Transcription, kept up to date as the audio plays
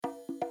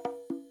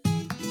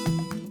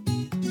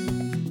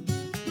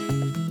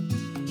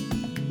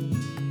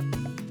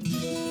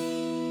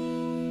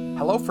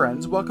Hello,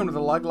 friends. Welcome to the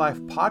Lug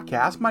Life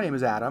podcast. My name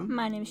is Adam.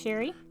 My name's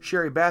Sherry.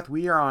 Sherry Beth,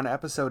 we are on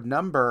episode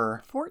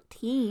number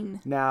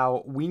 14.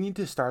 Now, we need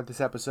to start this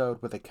episode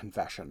with a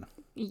confession.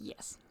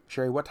 Yes.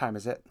 Sherry, what time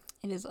is it?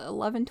 It is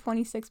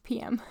 11:26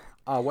 p.m.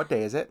 What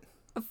day is it?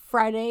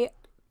 Friday,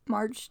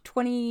 March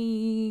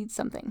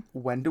 20-something.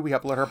 When do we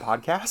upload our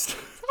podcast?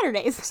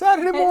 Saturdays.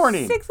 Saturday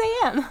morning. At 6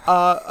 a.m.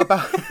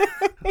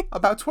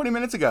 About 20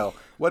 minutes ago.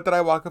 What did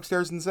I walk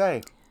upstairs and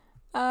say?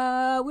 We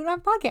don't have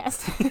a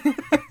podcast.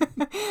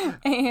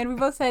 And we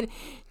both said,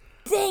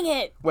 dang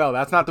it. Well,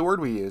 that's not the word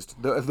we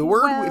used. The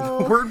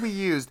word we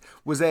used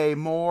was a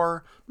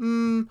more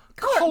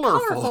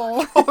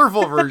colorful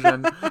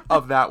version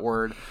of that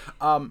word.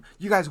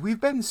 You guys,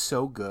 we've been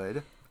so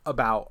good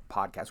about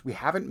podcasts. We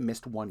haven't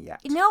missed one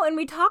yet. No, and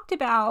we talked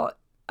about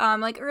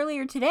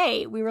earlier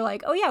today, we were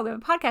like, oh yeah, we have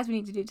a podcast we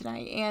need to do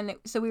tonight. And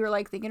so we were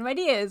like thinking of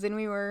ideas, and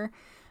we were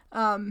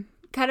kind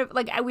of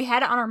like, we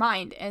had it on our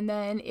mind, and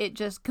then it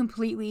just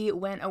completely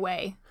went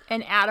away.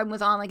 And Adam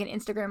was on like an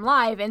Instagram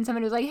live, and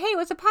somebody was like, hey,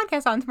 what's the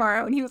podcast on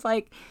tomorrow? And he was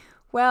like,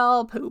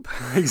 well, poop.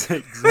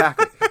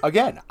 Exactly.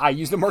 Again, I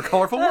used a more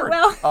colorful word.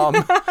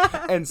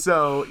 And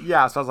so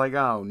I was like,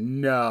 oh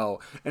no.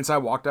 And so I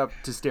walked up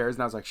to stairs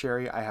and I was like,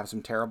 Sherry, I have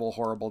some terrible,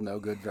 horrible, no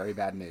good, very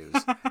bad news.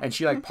 And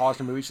she like paused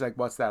her movie. She's like,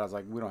 what's that? I was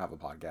like, we don't have a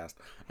podcast.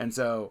 And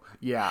so,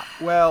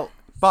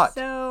 but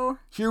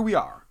here we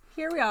are.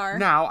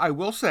 Now, I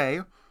will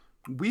say,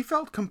 we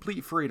felt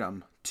complete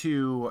freedom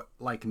to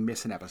like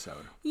miss an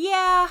episode.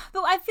 Yeah,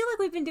 but I feel like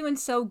we've been doing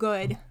so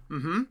good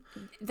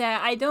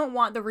that I don't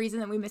want the reason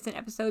that we missed an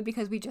episode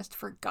because we just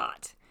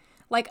forgot.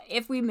 Like,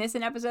 if we miss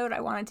an episode, I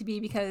want it to be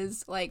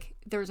because like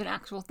there's an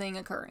actual thing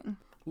occurring.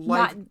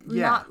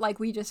 Not like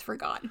we just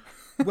forgot.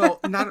 Well,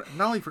 not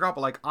only forgot,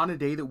 but like on a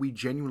day that we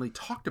genuinely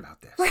talked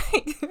about this.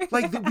 Right.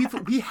 Like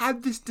we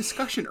had this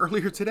discussion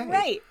earlier today.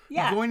 Right.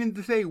 Yeah. Going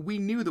into today, we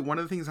knew that one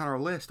of the things on our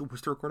list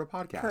was to record a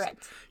podcast.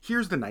 Correct.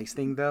 Here's the nice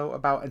thing though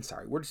and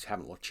sorry, we're just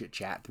having a little chit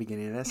chat at the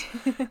beginning of this.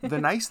 The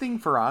nice thing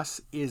for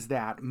us is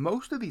that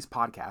most of these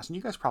podcasts, and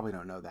you guys probably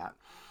don't know that,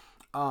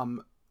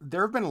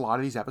 there have been a lot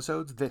of these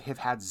episodes that have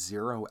had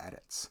 0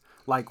 edits.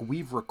 Like,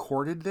 we've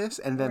recorded this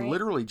and then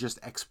literally just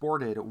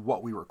exported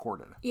what we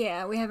recorded.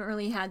 Yeah, we haven't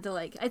really had to,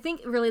 like, I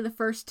think really the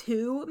first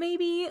 2,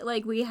 maybe,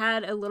 like, we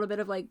had a little bit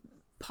of, like,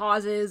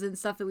 pauses and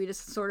stuff that we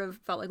just sort of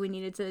felt like we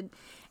needed to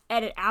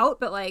edit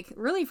out. But, like,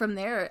 really from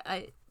there,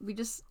 we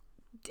just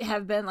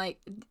have been, like,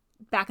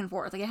 back and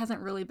forth. Like, it hasn't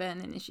really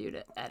been an issue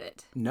to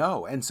edit.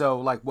 No. And so,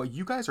 like, what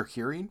you guys are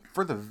hearing,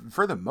 for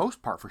the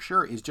most part, for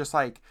sure, is just,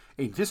 like,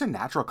 just a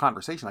natural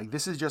conversation. Like,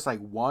 this is just, like,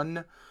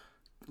 one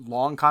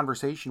long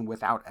conversation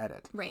without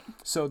edit. Right.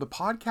 So the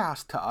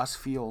podcast to us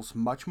feels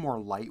much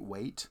more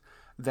lightweight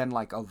than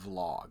like a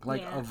vlog.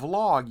 Like a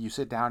vlog, you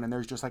sit down and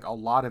there's just like a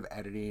lot of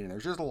editing and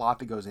there's just a lot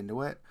that goes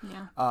into it.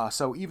 Yeah.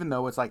 So even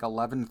though it's like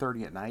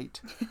 11:30 at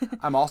night,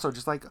 I'm also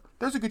just like,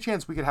 there's a good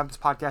chance we could have this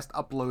podcast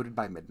uploaded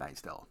by midnight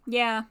still.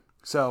 Yeah.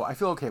 So I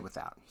feel okay with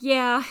that.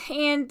 Yeah.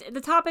 And the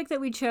topic that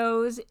we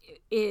chose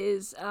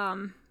is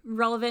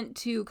relevant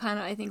to kind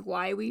of, I think,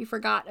 why we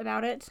forgot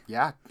about it.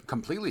 Yeah,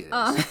 completely it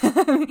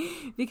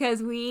is.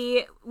 Because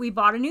we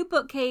bought a new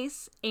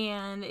bookcase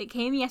and it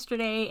came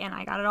yesterday and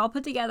I got it all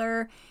put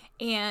together.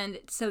 And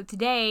so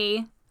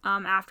today,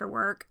 after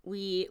work,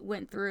 we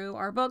went through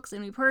our books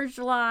and we purged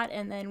a lot,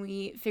 and then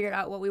we figured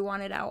out what we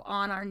wanted out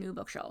on our new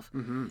bookshelf.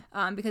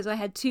 Because I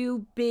had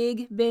 2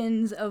 big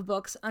bins of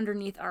books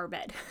underneath our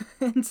bed.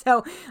 And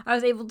so I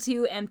was able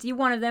to empty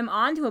one of them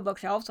onto a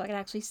bookshelf so I could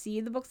actually see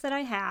the books that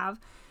I have.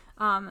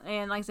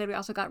 And like I said, we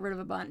also got rid of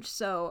a bunch.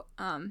 So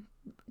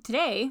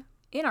today,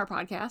 in our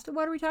podcast,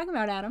 what are we talking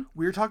about, Adam?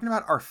 We're talking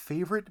about our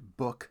favorite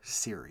book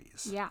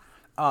series. Yeah.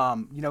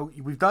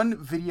 We've done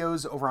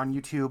videos over on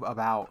YouTube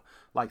about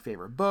like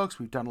favorite books.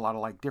 We've done a lot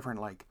of like different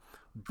like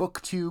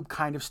booktube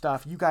kind of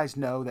stuff. You guys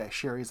know that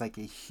Sherry's like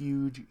a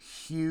huge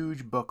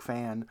book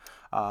fan.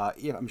 I'm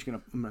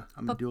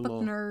gonna do a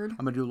little nerd. I'm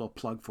gonna do a little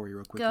plug for you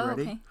real quick. Go, You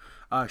ready?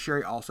 okay.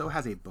 Sherry also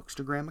has a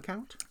Bookstagram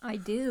account. I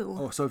do.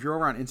 Oh, so if you're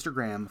over on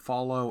Instagram,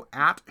 follow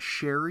at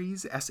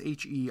Sherry's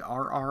SHERRIS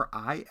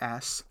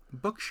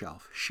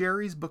bookshelf.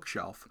 Sherry's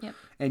bookshelf. Yep.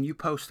 And you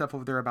post stuff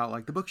over there about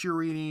like the books you're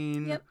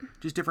reading. Yep.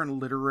 Just different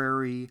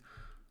literary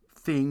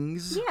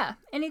things. Yeah,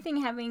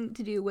 anything having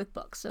to do with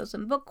books. So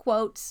some book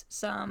quotes,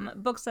 some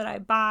books that I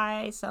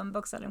buy, some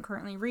books that I'm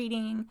currently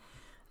reading.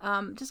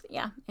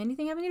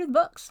 Anything having to do with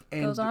books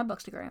goes on my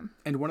Bookstagram.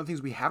 And one of the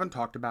things we haven't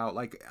talked about,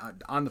 like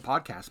on the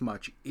podcast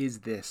much, is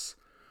this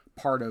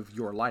part of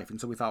your life. And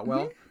so we thought,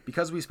 well,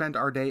 because we spent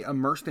our day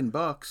immersed in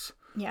books,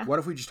 what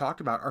if we just talked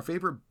about our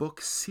favorite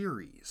book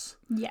series?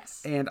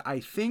 Yes. And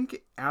I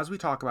think as we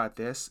talk about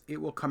this,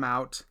 it will come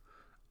out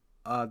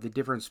the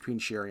difference between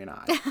Sherry and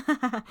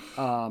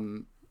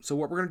I. So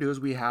what we're going to do is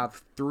we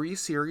have 3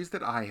 series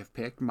that I have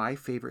picked, my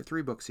favorite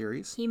 3 book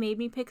series. He made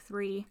me pick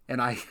 3.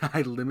 And I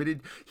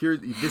limited, here,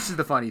 this is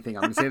the funny thing.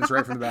 I'm going to say this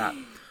right from the bat.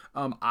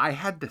 I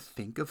had to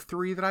think of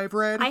 3 that I've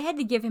read. I had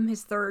to give him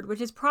his third,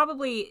 which is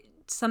probably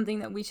something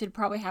that we should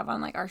probably have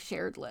on like our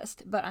shared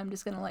list, but I'm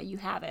just going to let you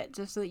have it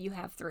just so that you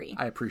have 3.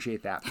 I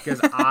appreciate that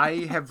because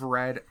I have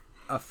read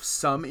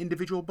some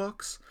individual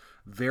books,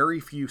 very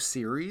few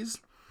series.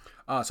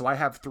 So I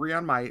have 3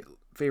 on my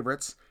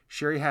favorites.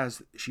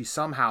 She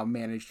somehow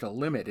managed to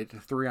limit it to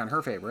 3 on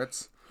her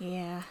favorites.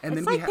 Yeah. And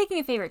it's then like picking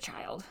a favorite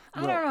child.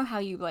 I don't know how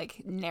you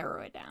like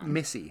narrow it down.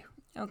 Missy.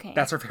 Okay.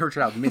 That's our favorite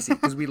child, Missy,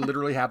 because we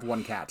literally have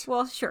 1 cat.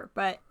 Well, sure,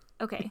 but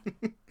okay.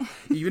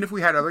 Even if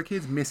we had other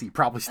kids, Missy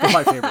probably still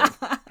my favorite.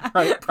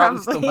 Right?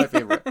 Probably still my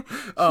favorite.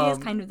 She is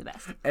kind of the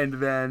best.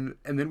 And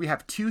then we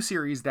have 2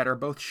 series that are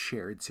both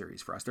shared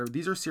series for us.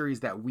 These are series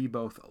that we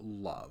both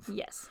love.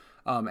 Yes.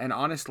 And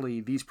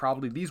honestly, these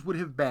would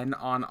have been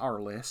on our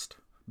list,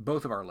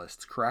 both of our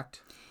lists,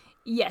 correct?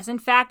 Yes. In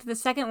fact, the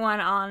second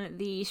one on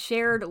the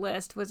shared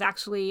list was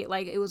actually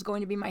like it was going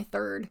to be my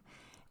third.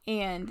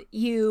 And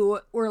you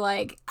were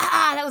like,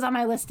 that was on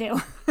my list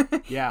too.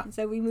 Yeah.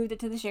 So we moved it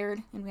to the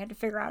shared and we had to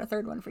figure out a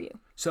third one for you.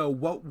 So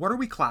what are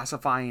we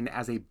classifying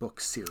as a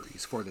book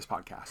series for this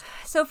podcast?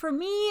 So for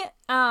me,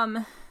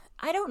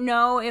 I don't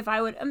know if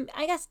I would,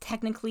 I guess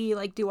technically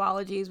like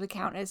duologies would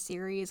count as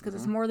series because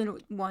it's more than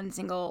one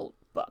single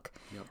book.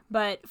 Yep.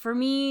 But for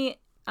me,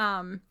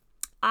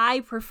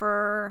 I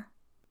prefer,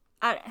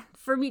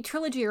 for me,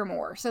 trilogy or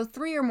more. So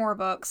 3 or more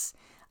books,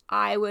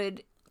 I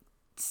would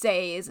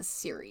say is a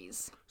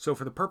series. So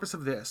for the purpose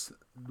of this,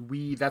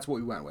 that's what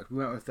we went with. We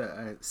went with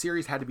a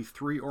series had to be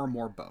 3 or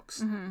more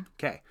books. Mm-hmm.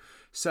 Okay.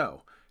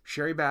 So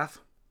Sherry Beth,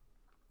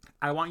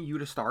 I want you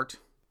to start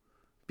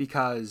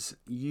because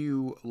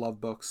you love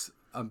books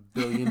a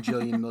billion,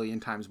 jillion, million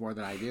times more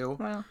than I do.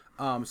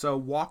 Well, So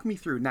walk me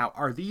through. Now,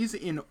 are these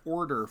in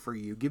order for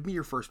you? Give me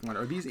your first one.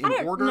 Are these in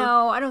order?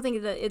 No, I don't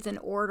think that it's in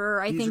order.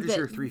 I think These are just that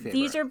your 3 favorites.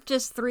 these are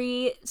just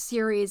 3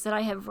 series that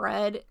I have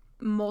read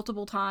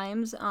multiple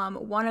times.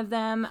 One of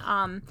them,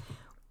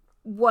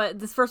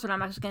 this first one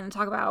I'm actually going to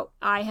talk about,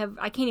 I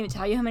can't even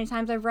tell you how many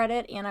times I've read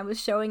it, and I was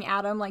showing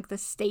Adam like the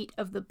state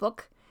of the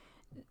book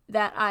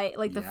that I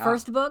like the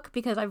first book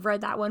because I've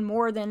read that one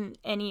more than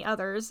any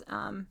others.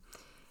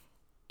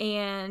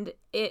 And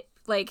it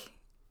like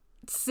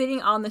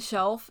sitting on the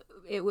shelf,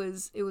 it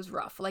was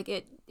rough. Like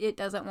it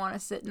doesn't want to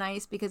sit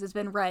nice because it's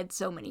been read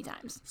so many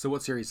times. So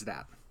what series is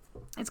that?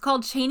 It's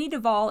called Cheney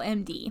Duvall,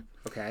 MD.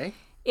 Okay.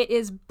 It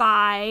is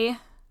by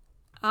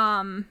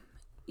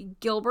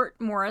Gilbert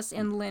Morris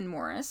and Lynn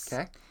Morris.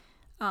 Okay.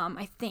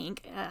 I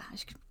think I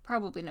should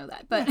probably know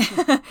that, but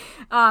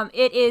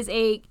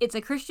it's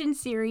a Christian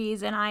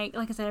series, and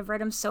like I said, I've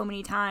read them so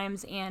many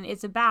times, and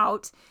it's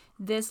about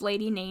this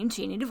lady named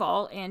Cheney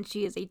Duvall, and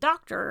she is a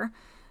doctor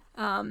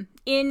in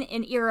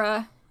an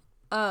era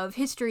of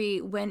history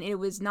when it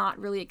was not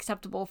really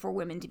acceptable for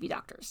women to be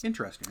doctors.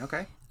 Interesting.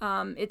 Okay.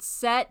 It's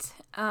set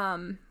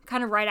kind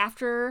of right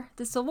after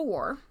the Civil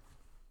War,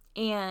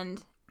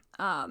 and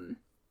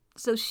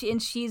so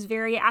she's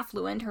very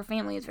affluent. Her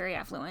family is very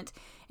affluent,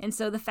 and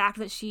so the fact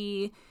that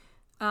she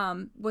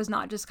was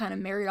not just kind of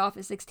married off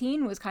at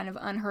 16 was kind of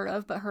unheard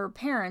of. But her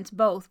parents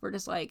both were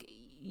just like,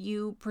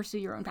 you pursue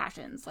your own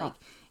passions. Like,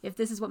 if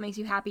this is what makes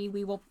you happy,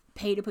 we will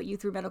pay to put you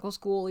through medical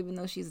school, even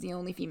though she's the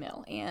only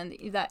female, and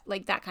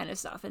that kind of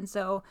stuff. And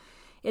so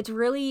it's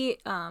really,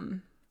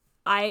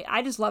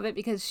 I just love it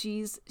because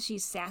she's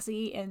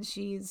sassy, and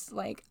she's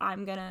like,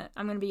 I'm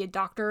gonna be a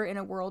doctor in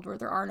a world where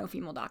there are no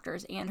female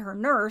doctors, and her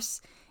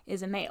nurse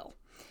is a male.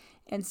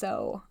 And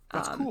so,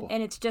 that's cool.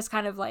 And it's just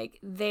kind of like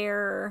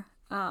their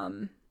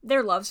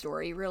love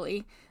story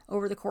really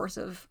over the course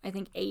of, I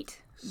think, 8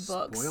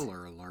 books.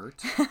 Spoiler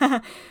alert.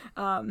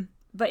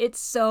 But it's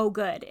so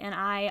good, and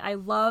I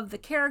love the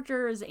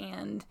characters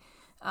and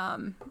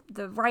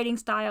the writing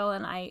style,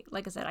 and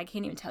like I said, I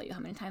can't even tell you how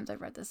many times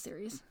I've read this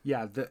series.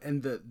 Yeah,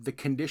 the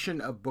condition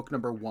of book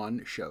number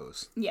 1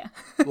 shows. Yeah.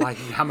 Like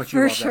how much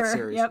you love that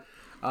series. Yep.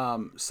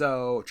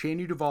 So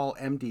Cheney Duvall,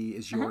 MD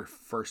is your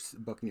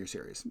first book in your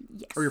series.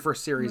 Yes. Or your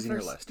first series in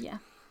your list. Yeah.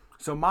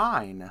 So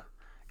mine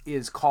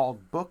is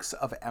called Books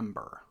of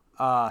Ember.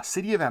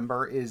 City of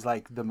Ember is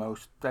like the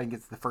most, I think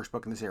it's the first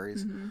book in the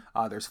series.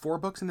 Mm-hmm. There's 4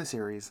 books in the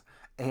series,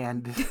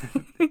 and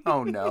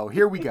oh no,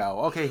 here we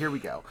go. Okay, here we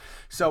go.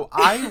 So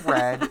I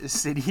read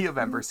City of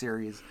Ember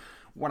series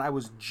when I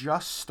was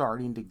just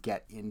starting to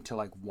get into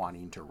like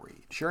wanting to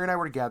read. Sherry and I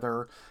were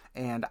together,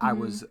 and I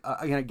was,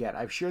 again,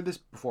 I've shared this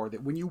before,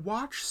 that when you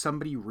watch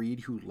somebody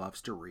read who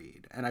loves to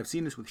read, and I've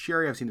seen this with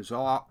Sherry, I've seen this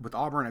with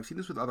Auburn, I've seen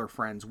this with other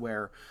friends,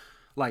 where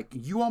like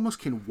you almost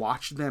can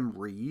watch them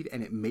read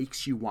and it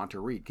makes you want to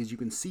read because you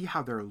can see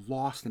how they're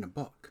lost in a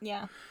book.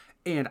 Yeah.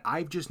 And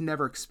I've just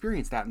never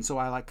experienced that. And so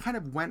I like kind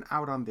of went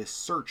out on this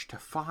search to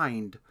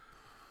find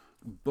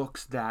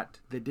books that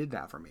did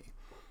that for me.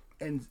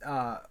 And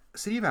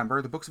City of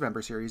Ember, the Books of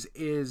Ember series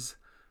it's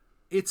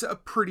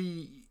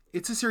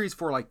a series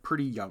for like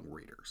pretty young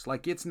readers.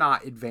 Like it's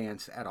not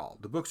advanced at all.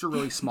 The books are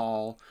really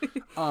small.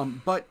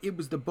 But it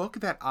was the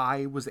book that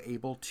I was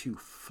able to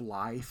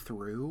fly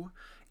through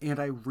And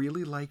I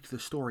really liked the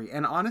story.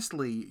 And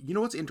honestly, you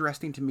know what's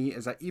interesting to me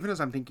is that even as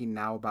I'm thinking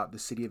now about the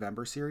City of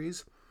Ember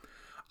series,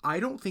 I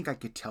don't think I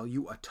could tell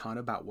you a ton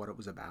about what it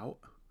was about.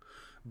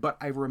 But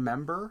I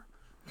remember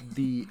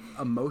the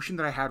emotion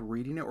that I had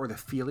reading it, or the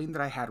feeling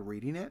that I had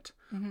reading it,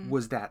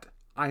 was that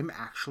I'm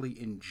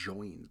actually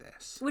enjoying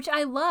this. Which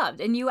I loved.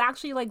 And you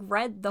actually like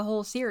read the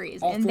whole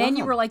series. All And four then of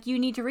you them. were like, you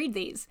need to read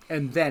these.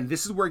 And then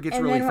this is where it gets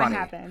And really then what funny.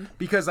 happened?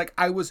 Because like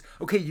I was,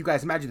 okay, you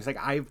guys imagine this. Like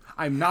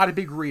I'm not a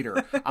big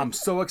reader. I'm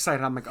so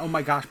excited. I'm like, oh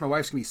my gosh, my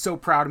wife's gonna be so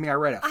proud of me. I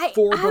read a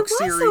 4-book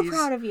series. I was so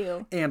proud of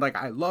you. And like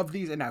I love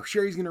these, and now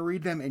Sherry's gonna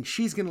read them, and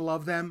she's gonna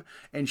love them.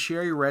 And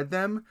Sherry read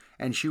them,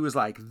 and she was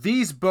like,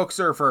 "These books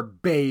are for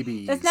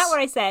babies." That's not what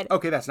I said.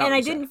 Okay, that's not. And what I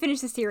you said. didn't finish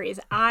the series.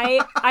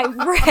 I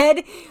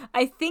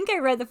think I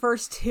read the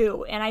first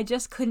 2, and I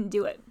just couldn't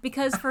do it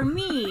because for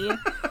me,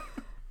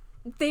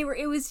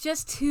 it was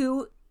just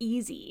too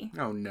easy.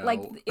 Oh no!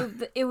 Like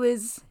it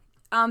was.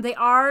 They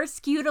are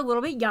skewed a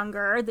little bit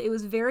younger. It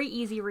was very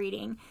easy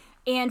reading,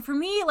 and for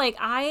me, like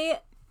I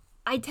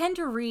tend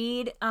to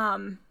read.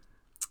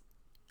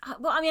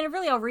 Well, I mean,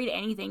 I'll read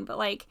anything, but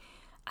like.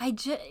 They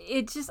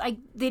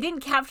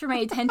didn't capture my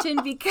attention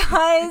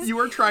because you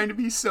were trying to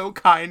be so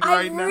kind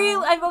I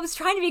was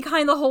trying to be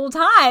kind the whole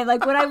time.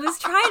 Like when I was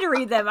trying to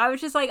read them, I was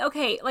just like,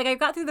 okay, like I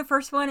got through the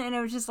first one and it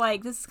was just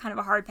like, this is kind of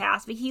a hard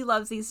pass, but he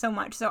loves these so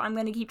much, so I'm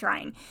going to keep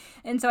trying.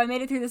 And so I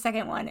made it through the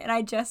second one and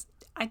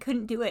I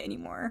couldn't do it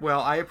anymore.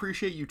 Well, I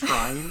appreciate you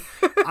trying.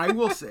 I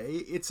will say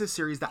it's a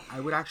series that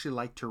I would actually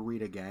like to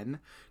read again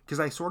because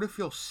I sort of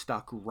feel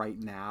stuck right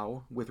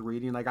now with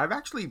reading. Like I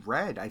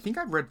think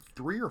I've read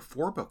 3 or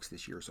 4 books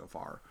this year so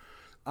far.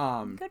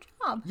 Good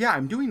job. Yeah,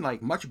 I'm doing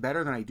like much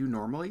better than I do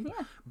normally.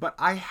 Yeah. But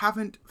I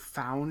haven't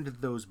found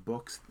those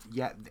books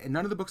yet. And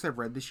none of the books I've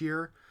read this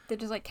year. They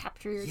just like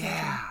capture your attention.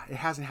 Yeah, it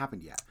hasn't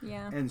happened yet.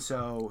 Yeah. And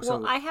so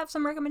I have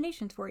some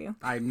recommendations for you.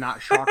 I'm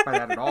not shocked by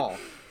that at all.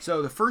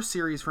 So the first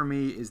series for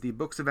me is the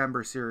Books of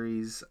Ember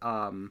series.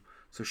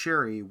 So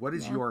Sherry, what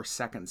is your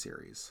second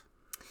series?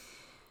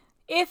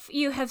 If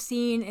you have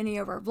seen any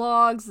of our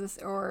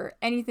vlogs or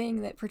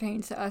anything that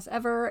pertains to us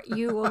ever,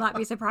 you will not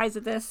be surprised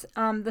at this.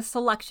 The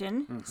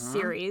Selection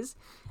series.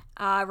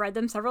 Read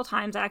them several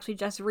times. I actually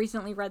just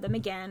recently read them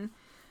again.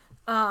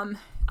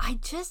 I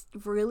just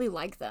really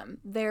like them.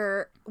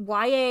 They're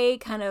YA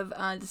kind of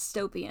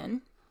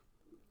dystopian.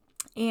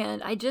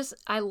 And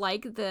I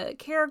like the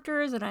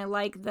characters and I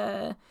like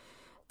the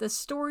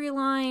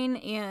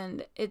storyline,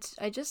 and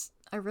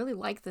I really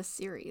like this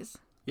series.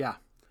 Yeah.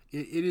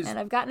 It is, and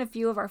I've gotten a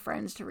few of our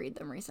friends to read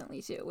them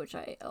recently too, which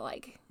I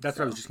like. That's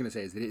what I was just gonna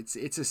say. Is that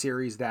it's a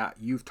series that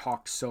you've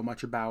talked so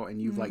much about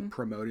and you've like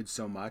promoted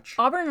so much.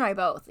 Auburn and I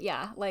both,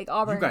 yeah, like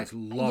Auburn. You guys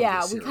love.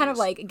 Yeah, this series. We kind of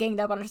like ganged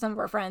up on some of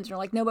our friends and we're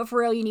like, no, but for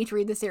real, you need to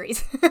read the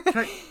series.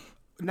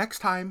 Next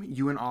time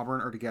you and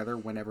Auburn are together,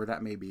 whenever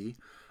that may be,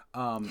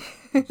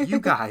 you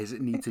guys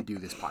need to do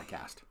this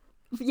podcast.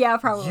 Yeah,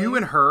 probably. You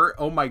and her,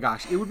 oh my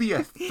gosh, it would be a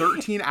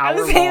 13-hour I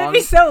was saying it'd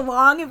be so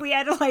long if we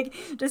had to like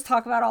just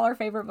talk about all our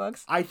favorite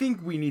books. I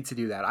think we need to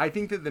do that. I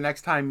think that the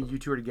next time you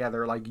two are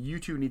together, like you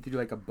two need to do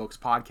like a books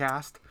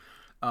podcast,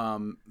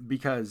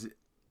 because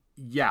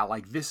yeah,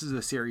 like this is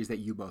a series that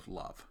you both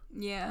love.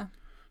 Yeah.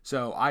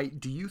 So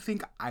do you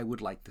think I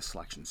would like the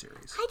Selection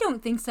series? I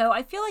don't think so.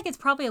 I feel like it's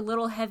probably a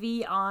little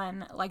heavy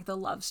on like the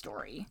love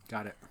story.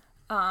 Got it.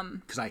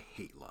 Because I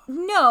hate love.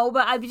 No,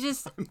 but I'm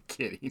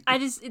kidding.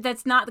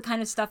 That's not the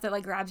kind of stuff that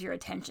like grabs your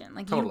attention.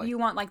 Like totally. you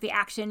want like the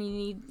action, you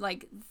need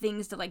like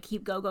things to like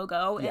keep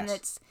go. Yes. And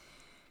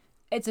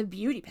it's a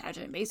beauty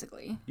pageant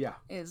basically. Yeah.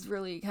 Is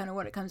really kind of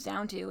what it comes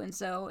down to. And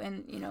so,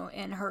 and you know,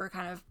 and her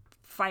kind of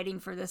fighting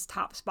for this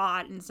top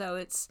spot. And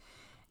so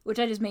which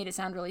I just made it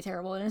sound really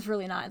terrible, and it's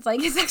really not. It's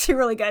like, it's actually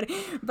really good.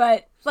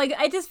 But like,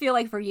 I just feel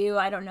like for you,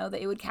 I don't know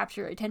that it would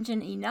capture your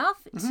attention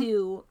enough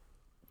to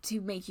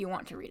make you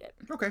want to read it.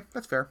 Okay,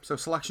 that's fair. So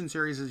Selection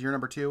series is your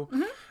number 2.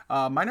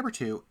 My number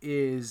 2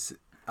 is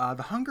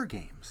The Hunger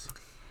Games.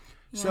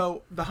 Yeah.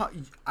 So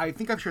I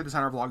think I've shared this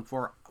on our vlog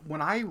before.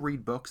 When I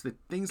read books, the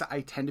things that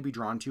I tend to be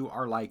drawn to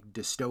are like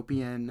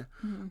dystopian.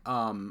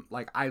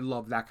 Like I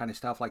love that kind of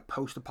stuff, like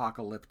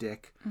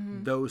post-apocalyptic,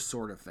 those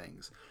sort of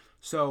things.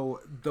 So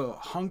the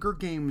Hunger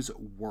Games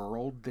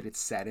world that it's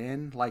set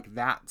in, like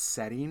that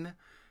setting,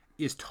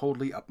 is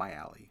totally up my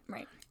alley.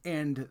 Right.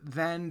 And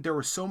then there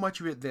was so much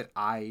of it that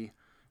I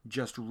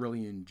just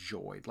really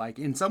enjoyed. Like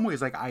in some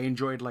ways, like I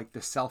enjoyed like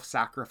the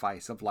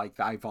self-sacrifice of like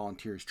the I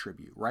Volunteers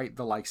tribute, right?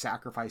 The like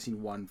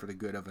sacrificing one for the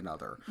good of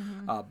another.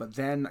 But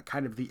then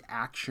kind of the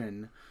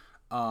action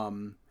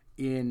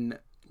in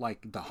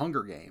like the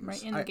Hunger Games.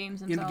 Right, in the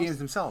games themselves. In the games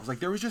themselves. Like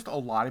there was just a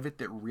lot of it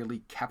that really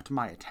kept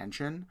my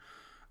attention.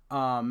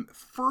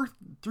 Through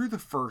the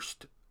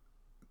first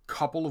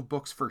couple of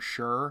books for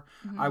sure.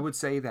 I would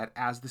say that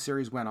as the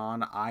series went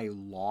on, I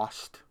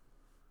lost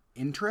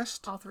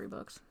interest. All 3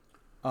 books.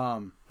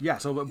 Yeah.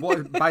 So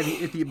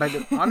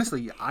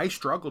honestly, I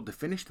struggled to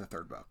finish the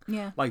 3rd book.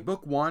 Yeah. Like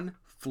book 1,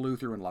 flew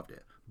through and loved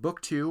it.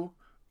 Book 2,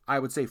 I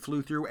would say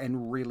flew through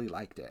and really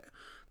liked it.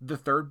 The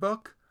 3rd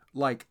book,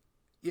 like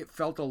it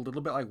felt a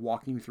little bit like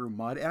walking through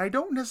mud, and I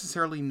don't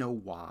necessarily know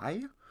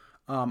why.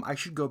 I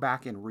should go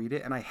back and read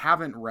it, and I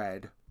haven't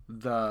read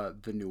the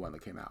new one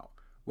that came out.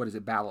 What is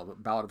it? Ballad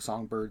of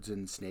Songbirds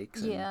and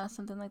Snakes? And Yeah,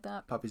 something like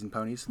that. Puppies and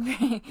Ponies?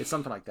 It's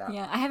something like that.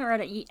 Yeah, I haven't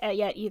read it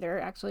yet either,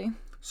 actually.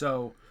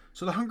 So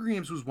The Hunger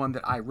Games was one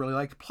that I really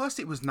liked. Plus,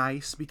 it was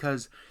nice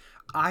because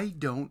I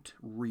don't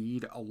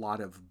read a lot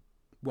of,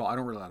 well, I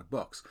don't read a lot of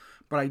books,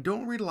 but I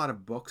don't read a lot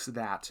of books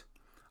that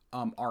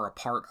are a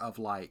part of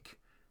like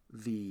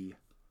the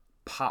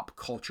pop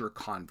culture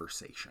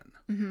conversation,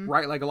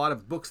 right? Like a lot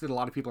of books that a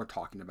lot of people are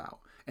talking about.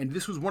 And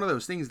this was one of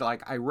those things that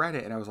like I read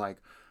it and I was like,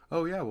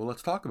 oh yeah, well,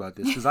 let's talk about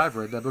this because I've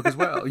read that book as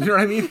well. You know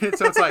what I mean?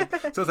 So it's like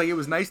it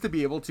was nice to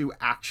be able to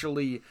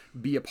actually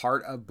be a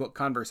part of book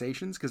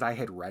conversations because I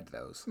had read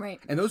those.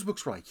 Right. And those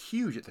books were like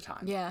huge at the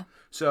time. Yeah.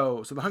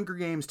 So The Hunger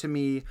Games to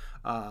me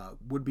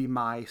would be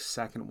my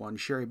second one.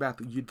 Sherry Beth,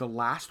 the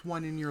last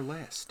one in your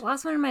list.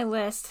 Last one on my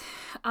list.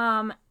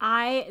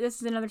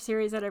 This is another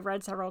series that I've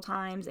read several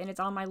times, and it's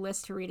on my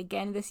list to read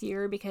again this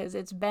year because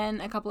it's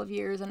been a couple of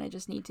years and I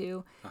just need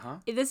to.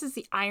 This is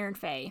the Iron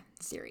Fey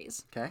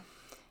series. Okay.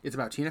 It's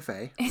about Tina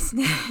Fey. It's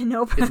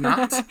nope. It's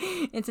not?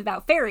 It's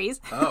about fairies.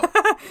 Oh.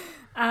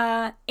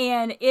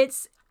 And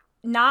it's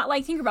not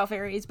like Tinkerbell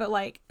fairies, but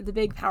like the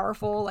big,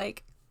 powerful,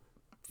 like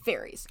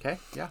fairies. Okay.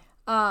 Yeah.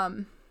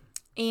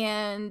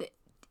 And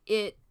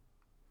it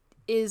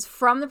is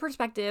from the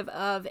perspective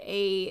of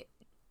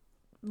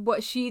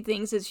what she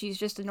thinks is she's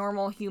just a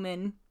normal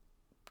human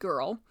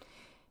girl.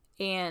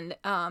 And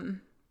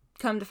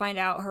come to find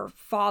out her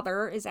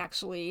father is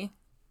actually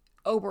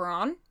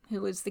Oberon,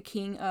 who is the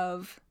king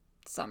of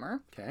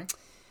summer. Okay.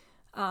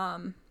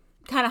 Kind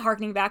of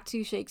harkening back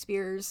to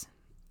Shakespeare's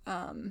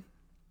A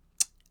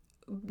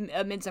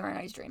Midsummer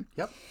Night's Dream.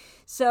 Yep.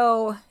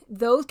 So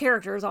those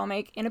characters all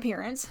make an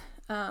appearance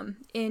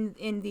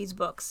in these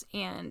books,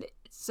 and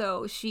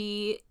so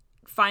she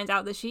finds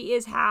out that she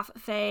is half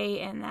Fae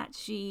and that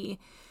she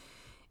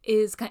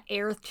is kind of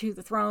heir to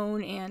the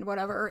throne and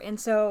whatever. And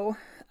so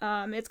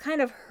it's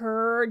kind of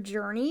her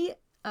journey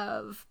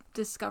of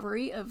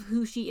discovery of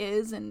who she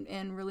is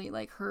and really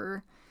like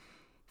her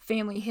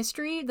family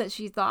history that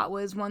she thought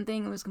was one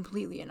thing and was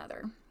completely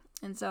another.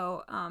 And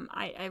so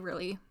I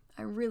really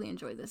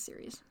enjoyed this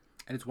series.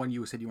 And it's one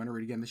you said you want to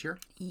read again this year?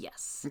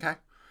 Yes. Okay.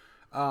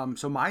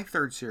 So my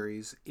third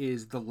series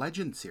is the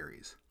Legend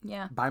series.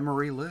 Yeah. By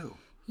Marie Lu.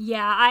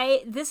 Yeah,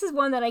 this is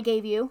one that I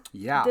gave you.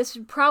 Yeah. This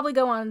should probably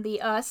go on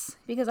the Us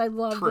because I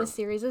love True. this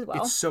series as well.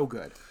 It's so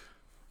good.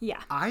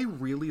 Yeah. I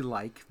really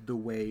like the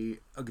way,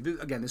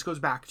 again, this goes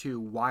back to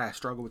why I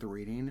struggle with the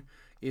reading,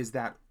 is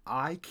that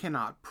I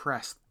cannot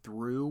press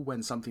through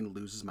when something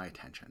loses my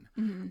attention.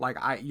 Like,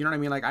 you know what I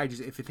mean? Like,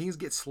 if things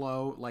get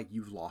slow, like,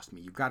 you've lost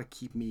me. You've got to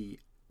keep me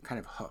kind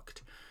of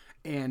hooked.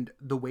 And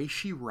the way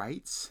she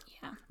writes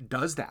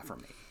does that for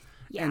me.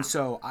 Yeah. And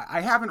so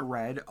I haven't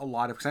read a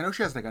lot of, because I know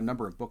she has like a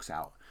number of books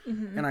out.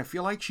 And I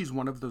feel like she's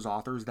one of those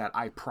authors that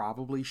I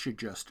probably should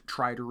just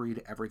try to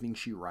read everything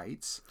she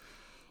writes.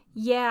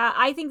 Yeah,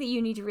 I think that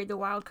you need to read the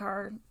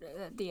Wildcard,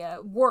 the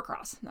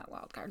Warcross, not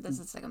Wildcard. That's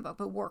the second book,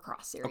 but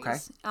Warcross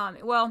series.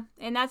 Okay. Well,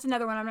 and that's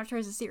another one. I'm not sure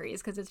it's a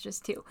series because it's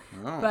just two.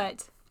 Oh.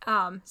 But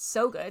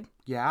so good.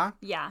 Yeah?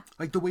 Yeah.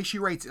 Like the way she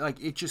writes,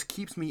 like it just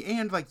keeps me,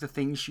 and like the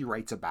things she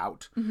writes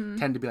about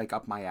tend to be like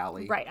up my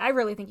alley. Right. I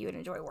really think you would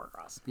enjoy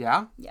Warcross.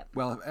 Yeah? Yep.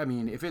 Well, I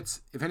mean, if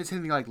it's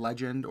anything like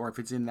Legend, or if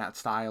it's in that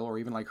style, or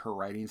even like her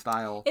writing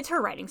style. It's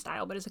her writing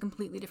style, but it's a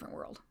completely different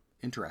world.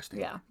 Interesting.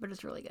 Yeah, but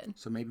it's really good.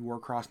 So maybe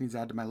Warcross needs to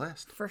add to my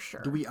list. For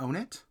sure. Do we own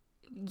it?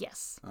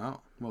 Yes.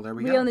 Oh, well, there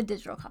we go. We own the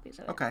digital copies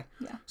of it. Okay.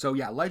 Yeah. So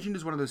yeah, Legend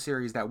is one of those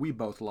series that we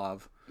both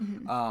love.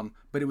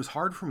 But it was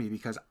hard for me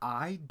because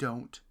I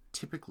don't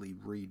typically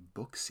read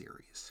book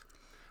series.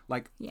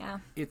 Like,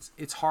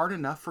 it's hard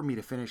enough for me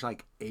to finish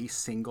like a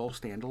single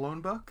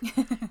standalone book.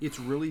 It's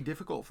really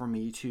difficult for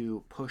me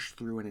to push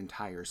through an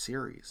entire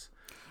series.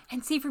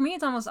 And see, for me,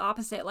 it's almost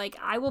opposite. Like,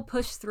 I will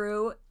push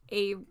through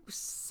a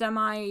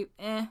semi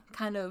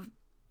kind of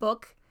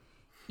book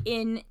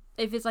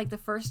if it's like the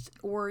first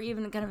or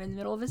even kind of in the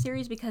middle of a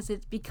series because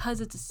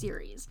it's a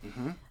series.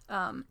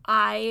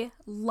 I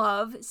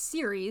love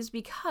series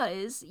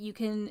because you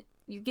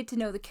get to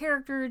know the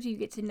characters, you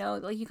get to know,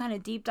 like, you kind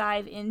of deep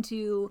dive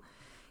into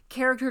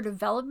character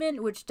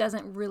development, which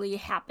doesn't really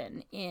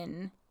happen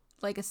in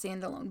like a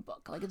standalone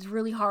book. Like, it's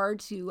really hard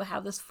to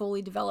have this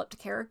fully developed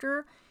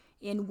character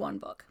in one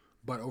book.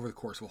 But over the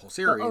course of a whole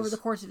series. But over the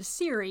course of a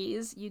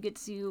series, you get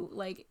to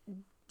like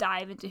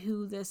dive into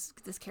who this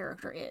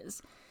character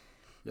is.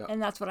 Yep.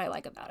 And that's what I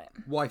like about it.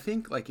 Well, I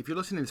think like if you're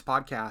listening to this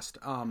podcast,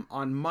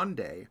 on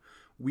Monday,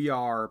 we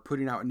are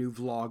putting out a new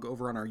vlog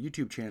over on our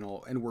YouTube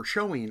channel, and we're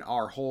showing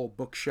our whole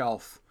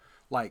bookshelf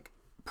like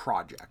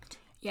project.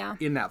 Yeah.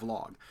 In that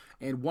vlog.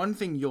 And one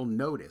thing you'll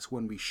notice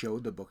when we show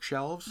the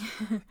bookshelves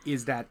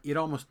is that it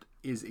almost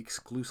is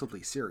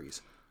exclusively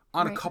series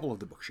on a couple of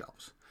the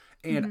bookshelves.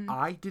 And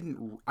I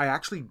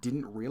actually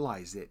didn't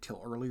realize it till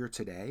earlier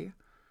today.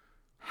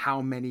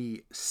 how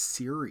many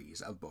series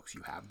of books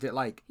you have. That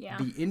like Yeah.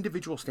 the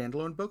individual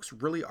standalone books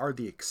really are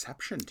the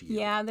exception to you.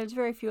 Yeah, there's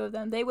very few of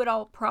them. They would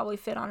all probably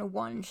fit on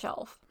one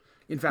shelf.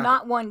 In fact,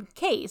 Not one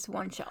case,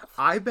 one shelf.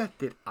 I bet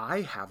that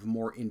I have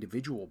more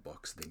individual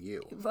books than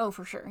you. Oh,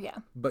 for sure, yeah.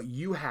 But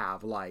you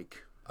have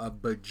like a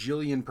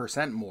bajillion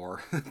 %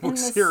 more In book the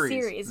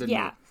series. Than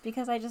yeah, me.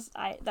 because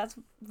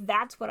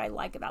that's what I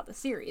like about the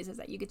series, is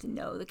that you get to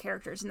know the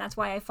characters, and that's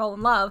why I fall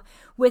in love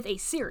with a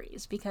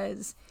series,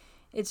 because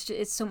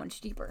it's so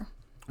much deeper.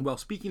 Well,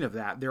 speaking of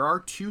that, there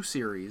are 2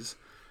 series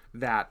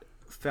that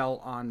fell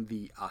on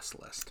the us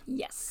list.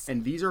 Yes.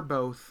 And these are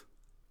both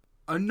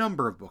a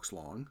number of books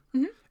long.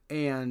 Mm-hmm.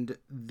 And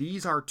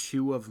these are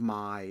 2 of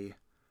my...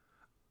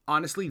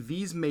 Honestly,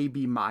 these may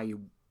be my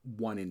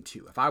 1 and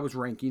 2. If I was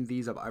ranking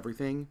these of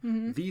everything,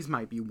 Mm-hmm. these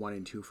might be 1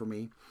 and 2 for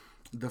me.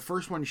 The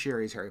first one,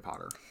 Sherry, is Harry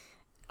Potter.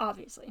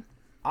 Obviously.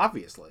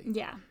 Obviously.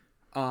 Yeah.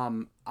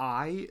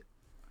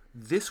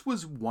 This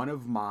was one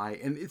of my...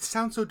 And it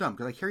sounds so dumb,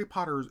 because like Harry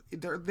Potter,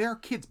 they're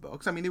kids'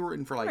 books. I mean, they were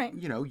written for like, Right.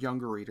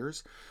 Younger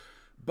readers.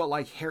 But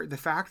like the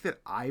fact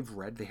that I've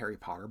read the Harry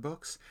Potter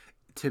books...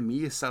 To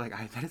me, is so, like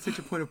that is such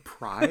a point of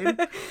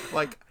pride.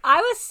 Like I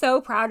was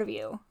so proud of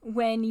you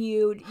when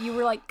you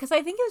were like, because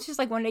I think it was just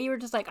like one day you were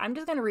just like, I'm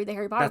just gonna read the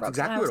Harry Potter That's books,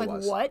 exactly and I was what it like,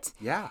 was. what?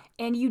 Yeah.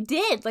 And you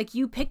did, like,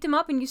 you picked them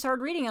up and you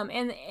started reading them,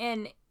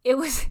 and it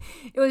was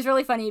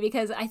really funny,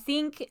 because I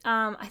think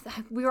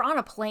we were on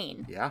a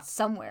plane, Yeah.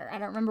 somewhere. I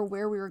don't remember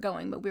where we were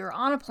going, but we were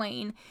on a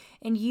plane,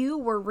 and you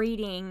were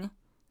reading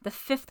the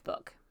 5th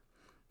book,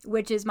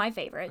 which is my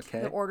favorite,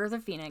 Okay. The Order of the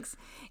Phoenix.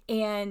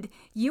 And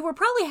you were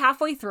probably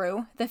halfway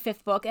through the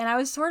 5th book, and I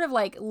was sort of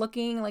like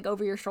looking like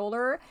over your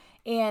shoulder,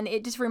 and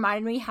it just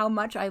reminded me how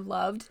much I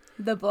loved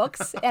the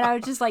books. And I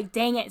was just like,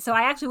 dang it. So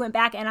I actually went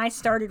back and I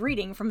started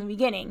reading from the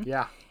beginning.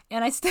 Yeah.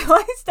 And I still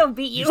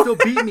beat you. You still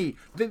beat me.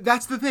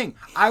 That's the thing.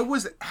 I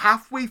was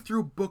halfway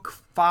through book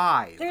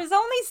 5. There's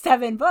only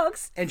 7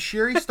 books. And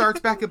Sherry starts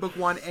back at book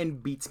 1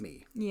 and beats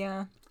me.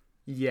 Yeah.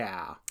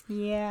 Yeah.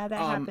 Yeah, that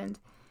happened.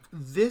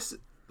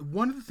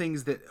 One of the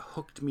things that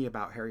hooked me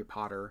about Harry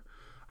Potter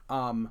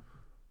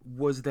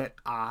was that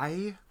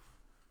I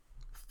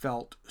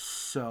felt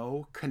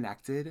so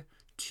connected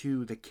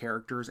to the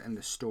characters and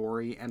the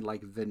story and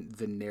like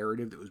the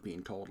narrative that was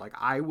being told. Like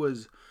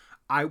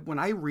when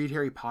I read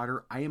Harry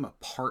Potter, I am a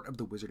part of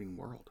the wizarding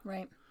world.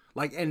 Right.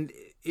 Like, and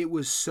it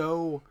was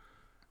so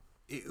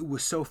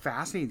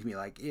fascinating to me.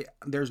 Like,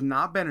 there's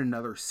not been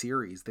another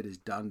series that has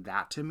done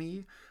that to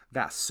me,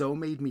 that so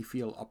made me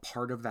feel a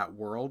part of that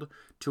world,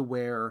 to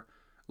where,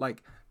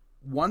 like,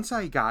 once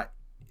I got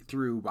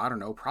through, I don't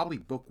know, probably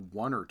book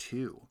 1 or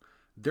 2,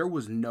 there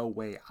was no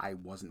way I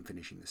wasn't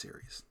finishing the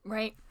series.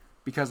 Right.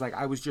 Because, like,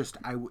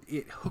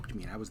 it hooked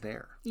me and I was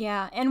there.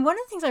 Yeah, and one of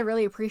the things I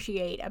really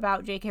appreciate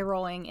about J.K.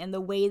 Rowling and the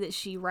way that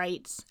she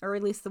writes, or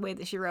at least the way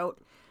that she wrote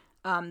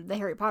the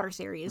Harry Potter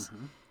series,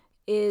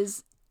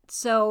 is,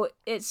 so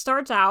it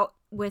starts out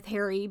with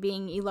Harry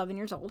being 11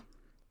 years old,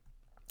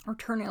 or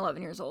turning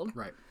 11 years old.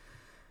 Right.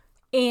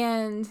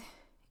 And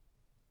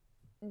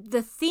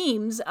the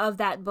themes of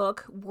that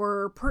book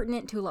were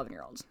pertinent to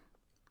 11-year-olds.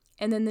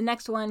 And then the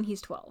next one, he's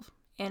 12,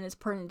 and it's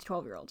pertinent to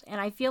 12-year-olds. And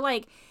I feel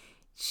like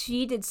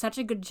she did such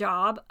a good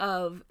job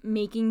of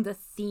making the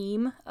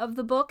theme of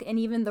the book and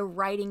even the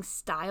writing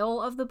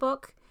style of the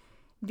book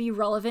be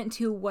relevant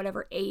to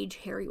whatever age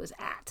Harry was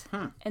at.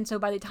 And so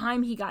by the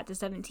time he got to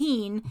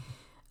 17,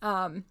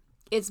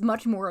 it's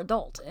much more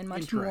adult and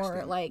much more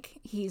Interesting. like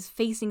he's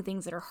facing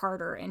things that are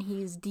harder and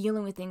he's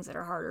dealing with things that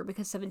are harder,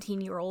 because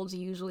 17-year-olds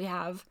usually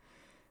have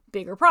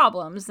bigger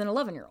problems than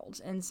 11-year-olds.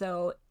 And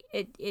so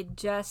it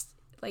just,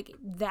 like,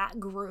 that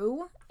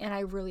grew, and I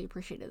really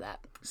appreciated that.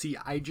 See,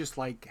 I just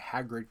like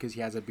Hagrid because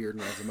he has a beard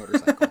and rides a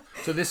motorcycle.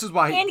 So this is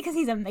why... And because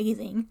he's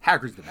amazing.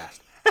 Hagrid's the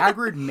best.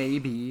 Hagrid may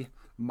be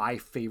my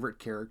favorite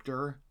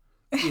character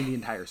in the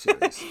entire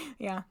series.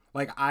 Yeah.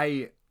 Like,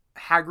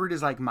 Hagrid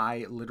is like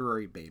my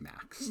literary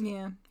Baymax.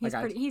 Yeah.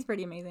 He's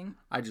pretty amazing.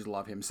 I just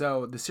love him.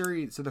 So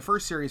the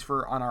first series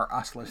on our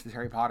us list is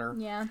Harry Potter.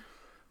 Yeah.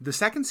 The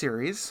second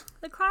series,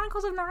 The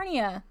Chronicles of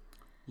Narnia.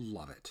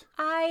 love it.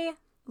 I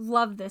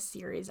love this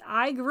series.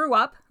 I grew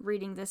up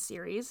reading this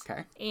series.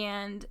 Okay.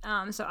 And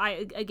so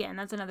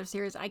that's another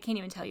series. I can't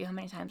even tell you how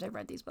many times I've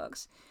read these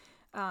books.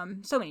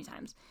 So many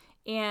times.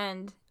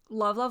 And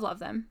love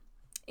them.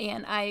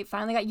 And I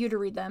finally got you to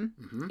read them.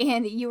 Mm-hmm.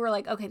 And you were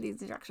like, okay,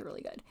 these are actually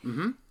really good.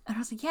 Mm-hmm. And I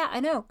was like, yeah, I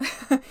know.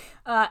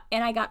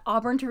 And I got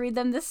Auburn to read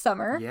them this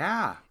summer.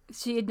 Yeah.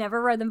 She had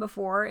never read them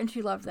before, and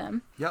she loved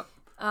them. Yep.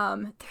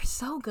 They're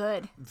so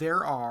good.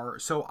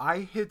 So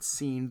I had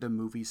seen the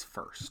movies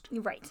first.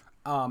 Right.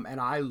 And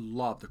I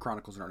love the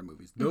Chronicles of Narnia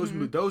movies.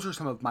 Those are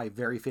some of my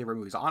very favorite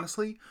movies.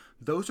 Honestly,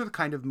 those are the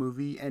kind of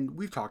movie, and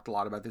we've talked a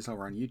lot about this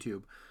over on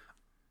YouTube,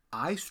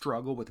 I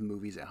struggle with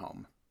movies at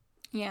home.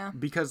 Yeah.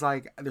 Because,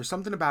 like, there's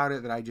something about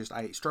it that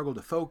I struggle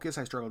to focus,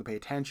 I struggle to pay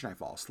attention, I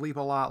fall asleep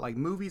a lot. Like,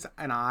 movies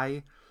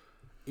and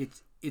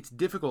it's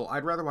difficult.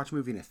 I'd rather watch a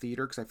movie in a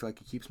theater because I feel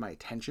like it keeps my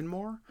attention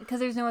more. Because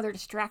there's no other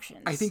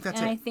distractions. I think that's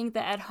and it. I think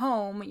that at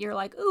home, you're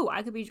like, ooh,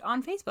 I could be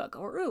on Facebook,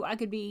 or ooh, I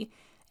could be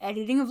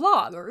editing a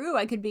vlog, or ooh,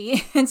 I could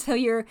be. And so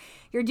you're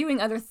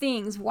doing other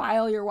things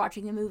while you're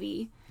watching the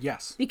movie.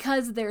 Yes.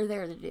 Because they're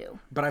there to do.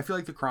 But I feel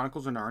like the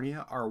Chronicles of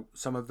Narnia are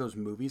some of those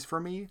movies for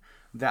me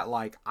that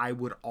like I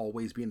would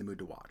always be in the mood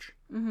to watch.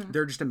 Mm-hmm.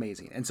 They're just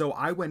amazing. And so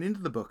I went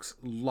into the books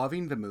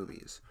loving the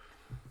movies.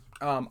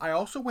 I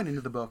also went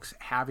into the books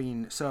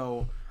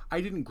so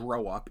I didn't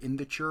grow up in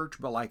the church,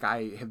 but like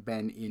I have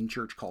been in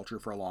church culture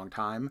for a long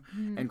time.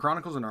 Mm-hmm. And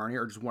Chronicles of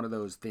Narnia are just one of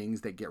those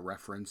things that get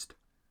referenced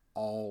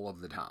all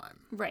of the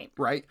time.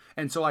 Right.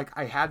 And so like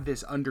I had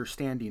this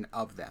understanding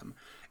of them.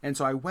 And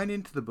so I went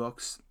into the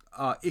books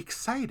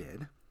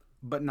excited,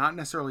 but not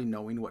necessarily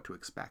knowing what to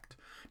expect.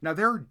 Now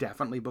there are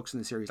definitely books in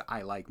the series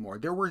I like more.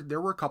 There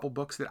were a couple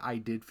books that I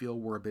did feel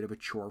were a bit of a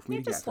chore for me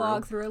to get through.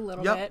 Slog through a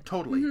little bit. Yep,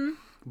 totally. Mm-hmm.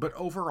 But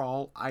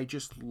overall, I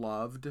just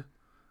loved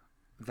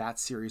that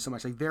series so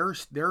much. Like there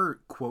are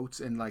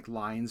quotes and like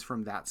lines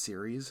from that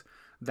series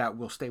that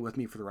will stay with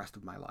me for the rest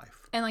of my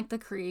life. And like the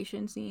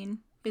creation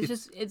scene.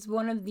 It's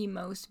one of the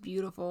most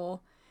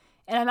beautiful,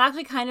 and I'm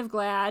actually kind of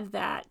glad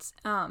that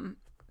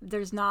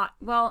there's not.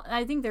 Well,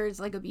 I think there's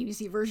like a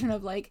BBC version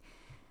of like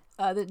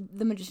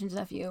the Magician's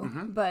Nephew,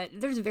 mm-hmm. but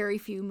there's very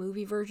few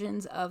movie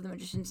versions of the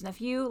Magician's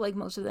Nephew. Like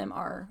most of them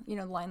are,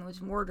 Lion, the Witch,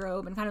 and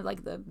Wardrobe, and kind of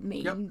like the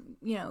main,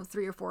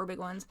 3 or 4 big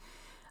ones.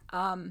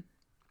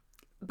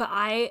 But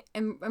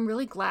I'm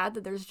really glad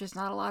that there's just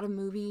not a lot of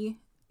movie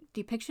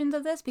depictions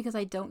of this, because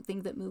I don't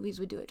think that movies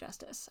would do it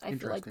justice. I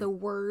feel like the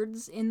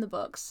words in the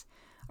books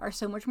are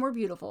so much more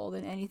beautiful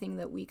than anything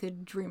that we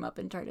could dream up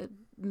and try to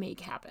make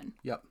happen.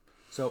 Yep.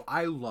 So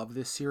I love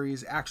this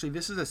series. Actually,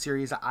 this is a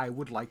series that I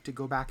would like to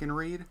go back and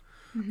read.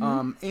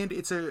 Mm-hmm. And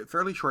it's a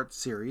fairly short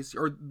series,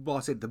 or well,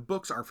 I'll say the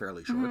books are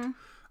fairly short.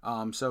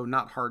 Mm-hmm. So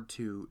not hard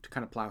to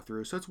kind of plow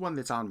through. So it's one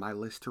that's on my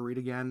list to read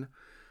again.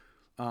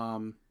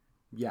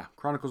 Yeah,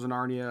 Chronicles of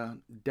Narnia,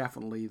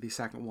 definitely the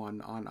second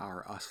one on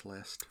our us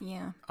list.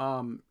 Yeah.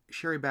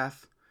 Sherry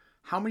Beth,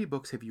 how many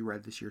books have you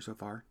read this year so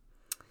far?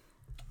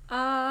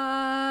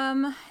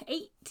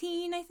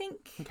 18, I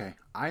think. Okay.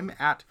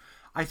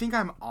 I think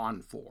I'm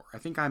on 4. I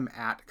think I'm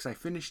at, because I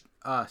finished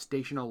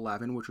Station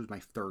 11, which was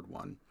my 3rd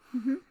one.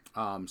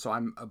 Mm-hmm. So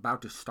I'm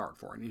about to start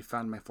 4. I need to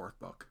find my 4th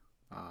book.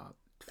 I'm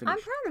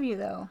proud of you,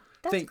 though.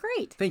 That's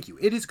great. Thank you.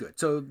 It is good.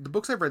 So the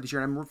books I've read this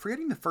year, and I'm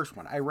forgetting the first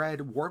one. I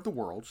read War of the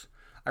Worlds.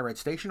 I read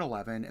Station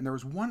 11, and there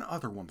was one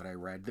other one that I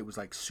read that was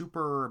like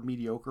super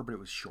mediocre, but it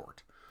was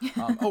short.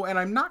 And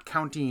I'm not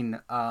counting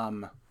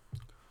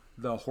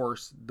the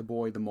horse, the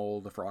boy, the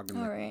mole, the frog, and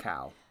the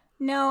cow.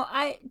 No,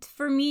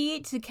 for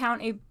me to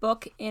count a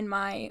book in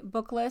my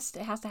book list,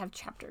 it has to have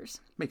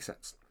chapters. Makes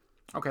sense.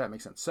 Okay, that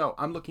makes sense. So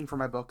I'm looking for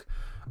my book.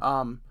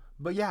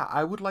 But yeah,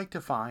 I would like to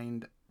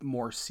find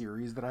more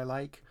series that I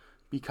like,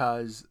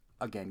 because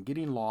again,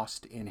 getting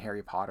lost in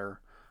Harry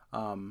Potter,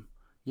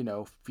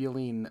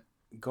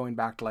 going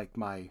back to like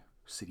my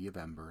City of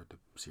Ember, the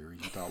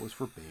series you thought was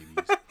for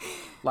babies.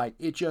 Like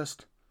it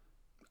just,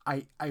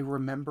 I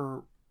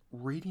remember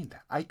reading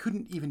that. I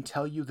couldn't even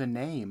tell you the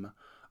name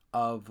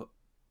of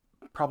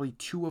probably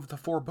 2 of the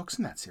 4 books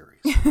in that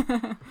series.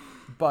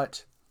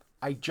 But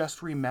I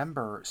just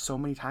remember so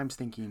many times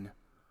thinking,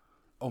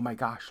 oh my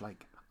gosh,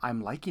 like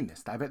I'm liking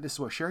this. I bet this is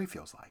what Sherry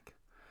feels like.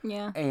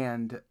 Yeah.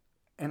 And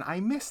I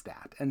miss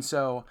that. And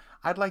so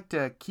I'd like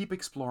to keep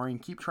exploring,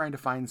 keep trying to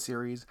find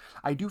series.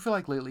 I do feel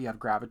like lately I've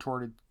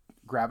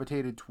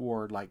gravitated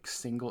toward like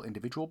single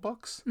individual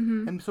books.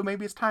 Mm-hmm. And so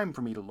maybe it's time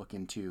for me to look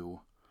into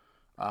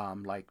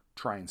like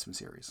trying some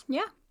series.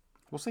 Yeah.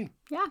 We'll see.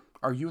 Yeah.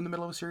 Are you in the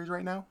middle of a series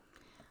right now?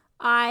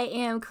 I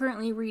am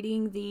currently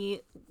reading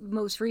the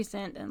most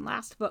recent and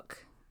last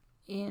book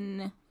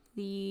in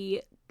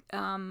the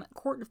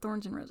Court of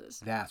Thorns and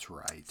Roses. That's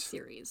right.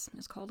 Series.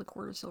 It's called The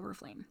Court of Silver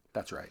Flame.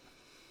 That's right.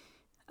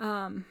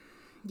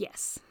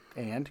 Yes.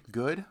 And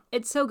good?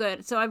 It's so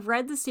good. So I've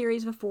read the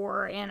series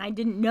before, and I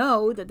didn't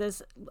know that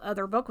this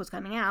other book was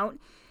coming out.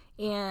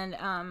 And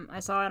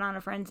I saw it on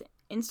a friend's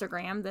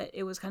Instagram that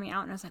it was coming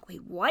out, and I was like,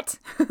 wait, what?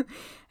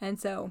 And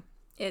so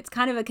it's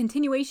kind of a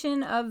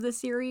continuation of the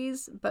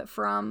series, but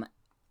from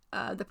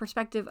the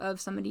perspective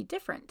of somebody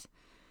different.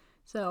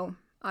 So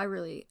I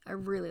really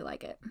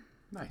like it.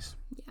 Nice.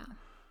 Yeah.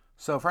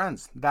 So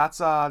friends, that's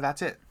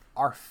it.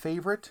 Our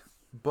favorite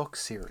book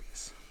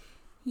series.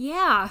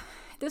 Yeah.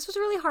 This was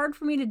really hard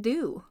for me to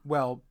do.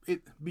 Well,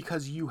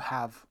 because you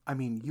have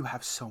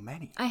so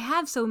many. I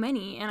have so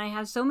many, and I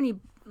have so many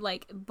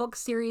like book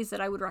series that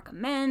I would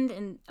recommend,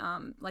 and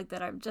like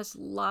that I've just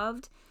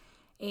loved.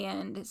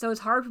 And so it's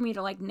hard for me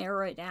to like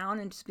narrow it down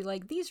and just be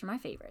like, these are my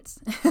favorites.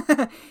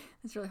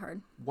 It's really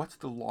hard. What's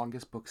the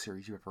longest book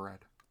series you ever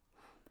read?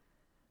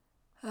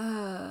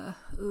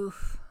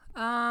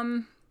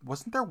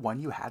 Wasn't there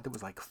one you had that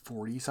was like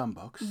 40 some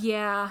books?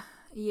 Yeah.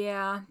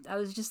 I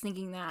was just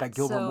thinking that. That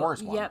Gilbert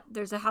Morris one. Yep.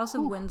 There's a House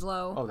of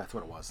Winslow. Oh, that's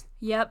what it was.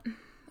 Yep.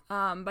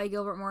 By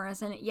Gilbert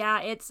Morris. And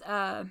yeah, it's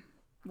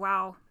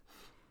wow.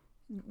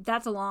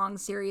 That's a long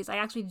series. I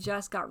actually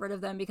just got rid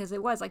of them because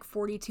it was like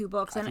 42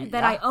 books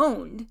I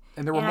owned.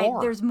 And there were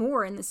more. There's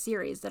more in the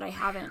series that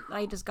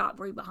I just got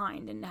way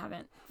behind and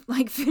haven't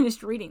like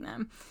finished reading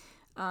them.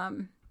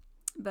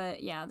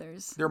 But yeah,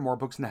 there's... There are more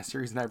books in that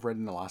series than I've read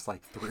in the last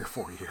like 3 or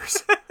 4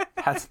 years.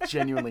 That's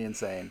genuinely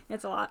insane.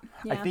 It's a lot.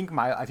 Yeah. I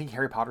think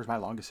Harry Potter's my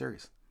longest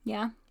series.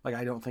 Yeah. Like,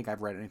 I don't think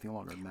I've read anything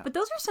longer than that. But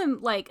those are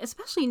some, like,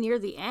 especially near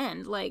the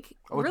end, like,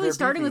 Oh, really they're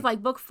starting beefy. with,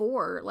 like, book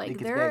 4. Like, It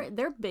gets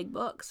they're big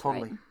books,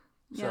 Totally. right?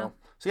 So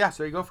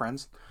there you go,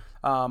 friends.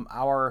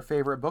 Our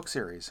favorite book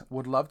series.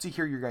 Would love to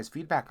hear your guys'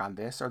 feedback on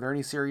this. Are there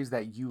any series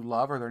that you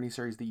love? Are there any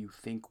series that you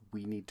think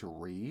we need to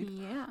read?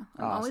 Yeah.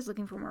 I'm always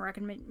looking for more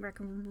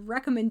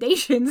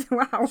recommendations.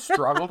 Wow.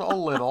 Struggled a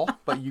little,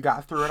 but you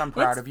got through it. I'm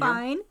proud of you.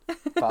 Fine.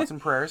 Thoughts and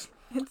prayers.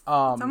 It's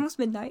almost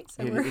midnight.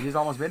 So It is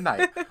almost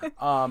midnight.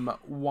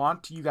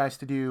 Want you guys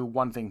to do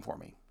one thing for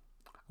me.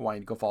 I want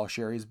you to go follow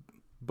Sherry's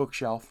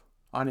bookshelf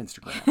on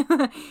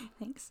Instagram.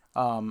 Thanks.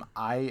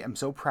 I am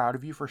so proud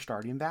of you for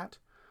starting that.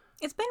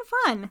 It's been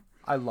fun.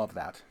 I love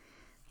that.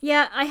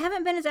 Yeah, I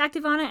haven't been as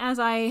active on it as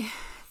I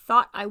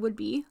thought I would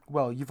be.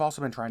 Well, you've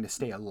also been trying to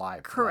stay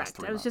alive. Correct.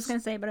 I was just going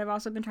to say, but I've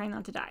also been trying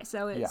not to die.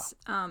 So it's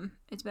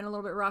been a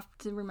little bit rough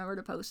to remember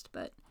to post,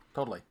 but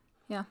Totally.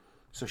 yeah.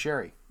 So,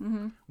 Sherry,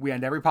 we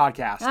end every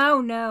podcast.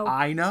 Oh, no.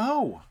 I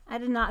know. I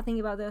did not think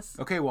about this.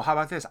 Okay, well, how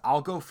about this?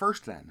 I'll go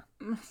first then.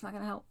 It's not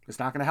going to help. It's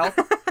not going to help?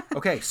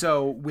 Okay,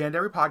 so we end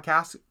every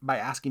podcast by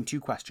asking 2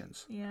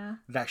 questions Yeah.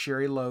 that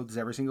Sherry loads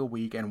every single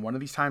week, and one of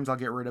these times I'll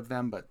get rid of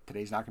them, but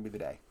today's not going to be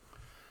the day.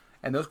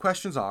 And those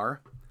questions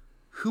are,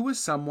 who is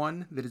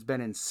someone that has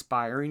been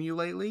inspiring you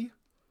lately?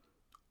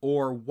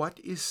 Or what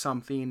is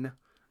something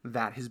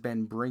that has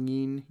been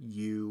bringing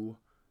you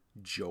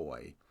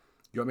joy?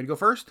 You want me to go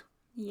first?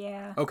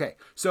 Yeah. Okay,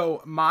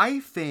 so my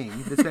thing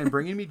that's been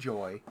bringing me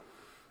joy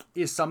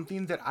is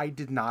something that I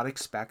did not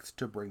expect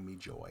to bring me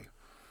joy.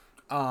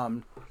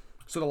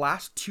 So the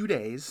last 2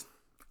 days,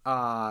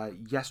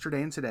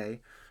 yesterday and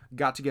today,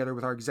 got together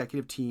with our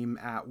executive team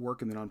at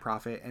work in the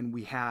nonprofit, and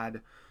we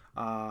had,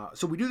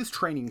 so we do this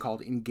training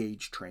called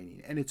Engage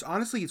Training, and it's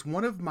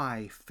one of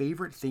my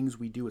favorite things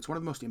we do. It's one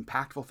of the most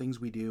impactful things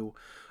we do,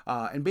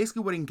 and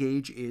basically what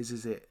Engage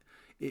is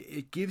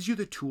it gives you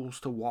the tools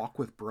to walk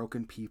with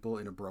broken people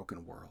in a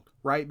broken world,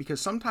 right?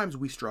 Because sometimes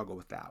we struggle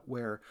with that,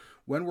 where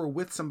when we're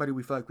with somebody,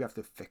 we feel like we have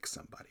to fix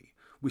somebody.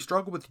 We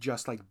struggle with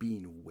just like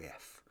being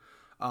with.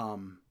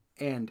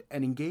 And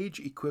Engage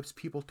equips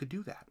people to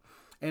do that.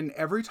 And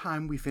every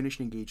time we finish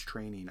an Engage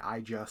training,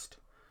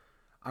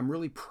 I'm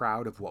really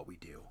proud of what we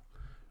do.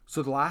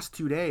 So the last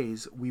 2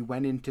 days, we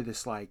went into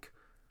this like,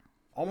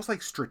 almost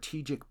like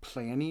strategic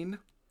planning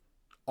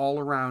all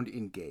around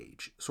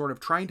Engage, sort of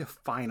trying to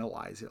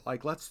finalize it.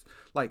 Like, let's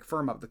like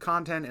firm up the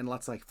content and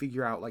let's like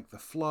figure out like the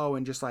flow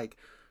and just like,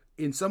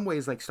 in some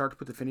ways, like start to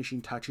put the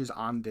finishing touches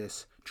on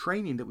this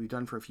training that we've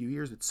done for a few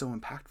years. That's so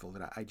impactful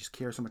that I just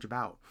care so much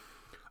about.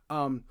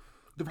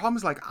 The problem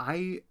is like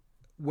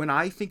when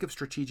I think of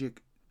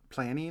strategic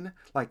planning,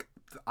 like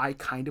I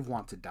kind of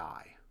want to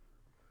die.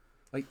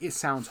 Like it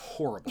sounds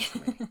horrible to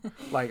me.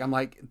 Like I'm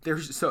like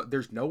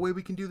there's no way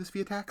we can do this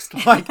via text.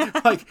 Like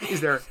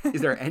is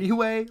there any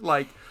way?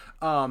 Like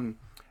and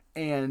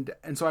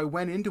so I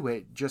went into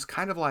it just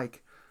kind of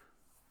like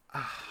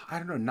I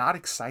don't know, not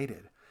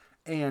excited.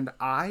 And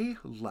I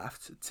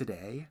left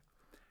today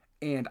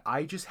and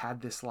I just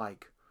had this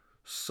like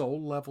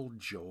soul level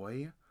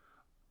joy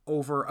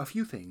over a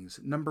few things.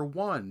 Number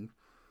one,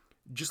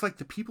 just like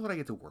the people that I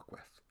get to work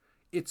with.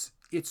 It's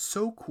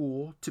so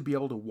cool to be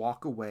able to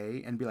walk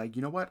away and be like,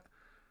 you know what?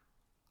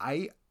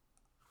 I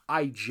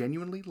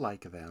genuinely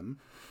like them,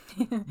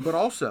 but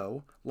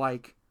also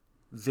like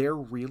they're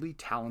really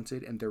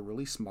talented and they're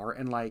really smart.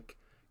 And like,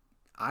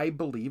 I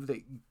believe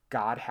that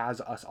God has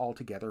us all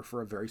together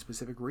for a very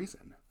specific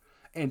reason.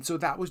 And so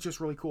that was just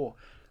really cool.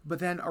 But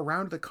then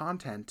around the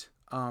content,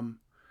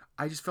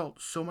 I just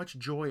felt so much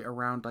joy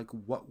around like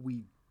what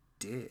we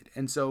did.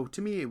 And so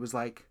to me, it was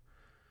like,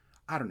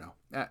 I don't know,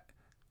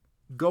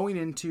 going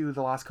into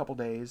the last couple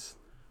days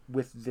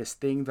with this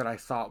thing that I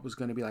thought was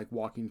going to be like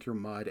walking through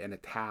mud and a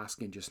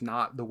task and just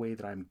not the way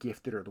that I'm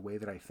gifted or the way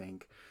that I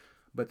think,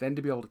 but then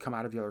to be able to come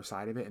out of the other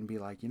side of it and be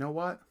like, you know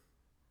what?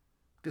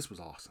 This was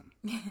awesome.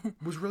 It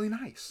was really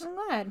nice. I'm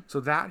glad. So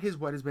that is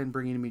what has been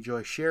bringing me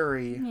joy.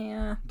 Sherry,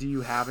 Yeah. do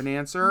you have an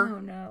answer? Oh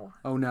no.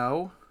 Oh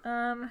no?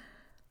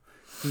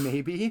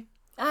 Maybe?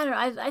 I don't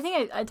know. I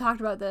think I talked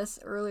about this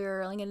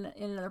earlier, like in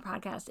another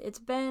podcast. It's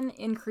been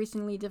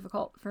increasingly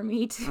difficult for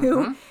me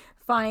to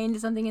find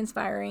something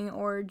inspiring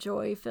or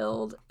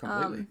joy-filled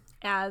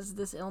as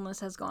this illness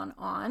has gone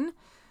on.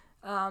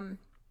 And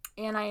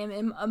I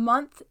am a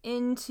month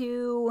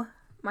into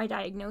my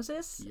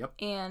diagnosis. Yep.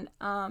 And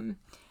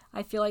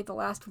I feel like the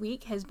last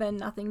week has been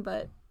nothing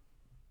but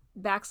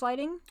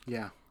backsliding.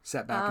 Yeah.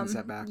 Setback and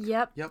setback.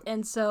 Yep.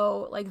 And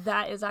so like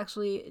that is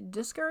actually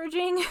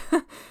discouraging.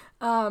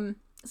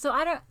 So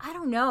I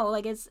don't know.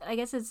 Like I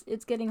guess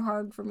it's getting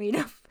hard for me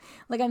to,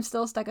 like I'm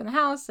still stuck in the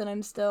house and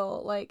I'm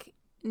still like,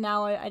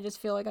 now I just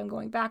feel like I'm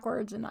going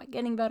backwards and not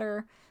getting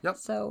better. Yep.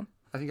 So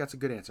I think that's a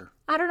good answer.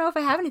 I don't know if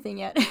I have anything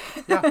yet.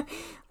 Yeah.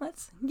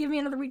 Let's give me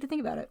another week to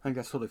think about it. I think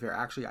that's totally fair.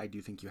 Actually, I do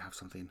think you have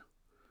something.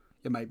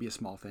 It might be a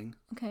small thing.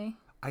 Okay.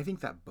 I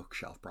think that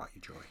bookshelf brought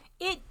you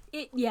joy.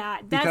 Yeah,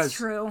 that's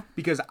true.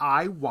 Because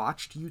I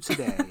watched you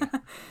today,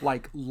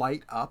 like,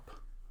 light up.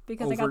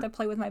 Because I got to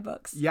play with my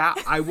books. Yeah,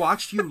 I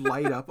watched you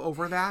light up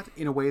over that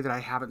in a way that I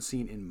haven't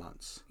seen in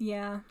months.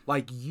 Yeah.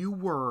 Like, you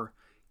were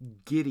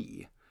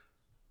giddy.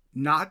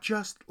 Not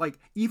just, like,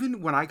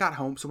 even when I got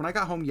home. So when I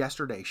got home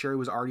yesterday, Sherry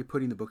was already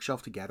putting the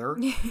bookshelf together.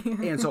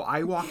 And so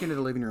I walk into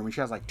the living room and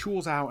she has, like,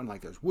 tools out and,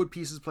 like, there's wood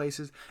pieces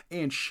places.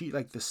 And she,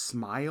 like, the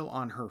smile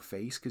on her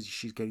face because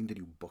she's getting to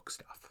do book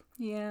stuff.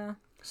 Yeah.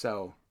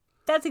 So...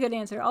 That's a good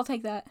answer. I'll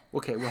take that.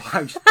 Okay, well,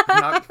 I'm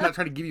not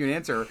trying to give you an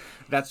answer.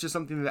 That's just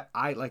something that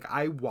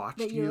I watched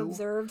that you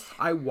observed.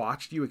 I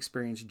watched you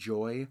experience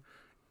joy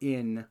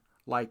in,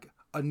 like,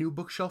 a new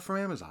bookshelf from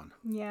Amazon.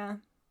 Yeah.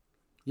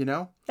 You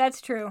know?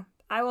 That's true.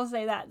 I will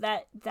say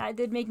that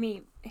did make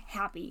me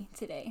happy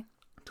today.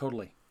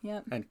 Totally.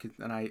 Yep.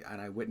 And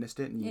I witnessed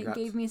it, and it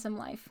gave me some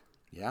life.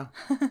 Yeah,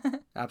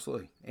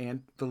 absolutely.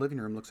 And the living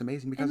room looks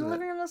amazing because of it. And the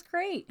living room looks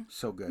great.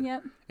 So good.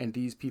 Yep. And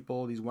these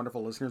people, these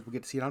wonderful listeners, will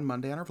get to see it on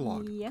Monday on our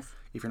vlog. Yes.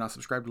 If you're not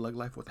subscribed to Leg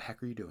Life, what the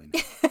heck are you doing?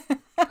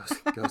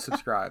 Go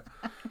subscribe.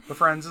 But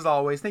friends, as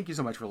always, thank you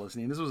so much for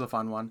listening. This was a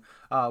fun one.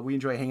 We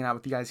enjoy hanging out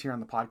with you guys here on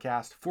the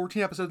podcast.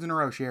 14 episodes in a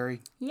row,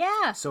 Sherry.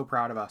 Yeah. So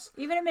proud of us.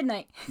 Even at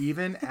midnight.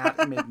 Even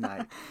at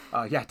midnight.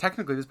 Yeah,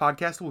 technically this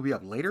podcast will be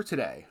up later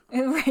today.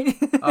 Right.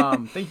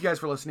 Thank you guys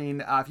for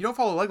listening. If you don't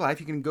follow Leg Life,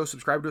 you can go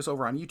subscribe to us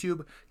over on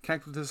YouTube.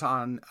 Connect with us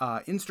on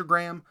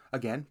Instagram.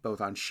 Again, both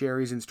on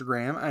Sherry's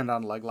Instagram and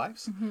on Leg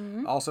Life's.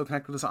 Mm-hmm. Also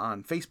connect with us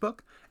on Facebook.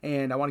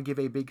 And I want to give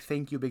a big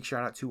thank you, big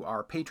shout out to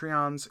our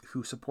Patreons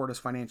who support us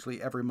financially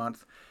every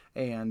month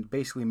and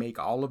basically make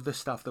all of the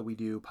stuff that we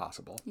do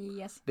possible.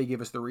 Yes. They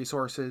give us the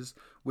resources,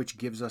 which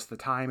gives us the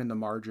time and the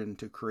margin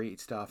to create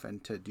stuff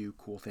and to do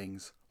cool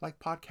things like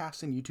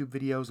podcasts and YouTube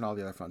videos and all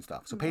the other fun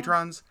stuff. So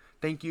patrons,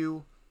 thank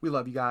you. We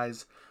love you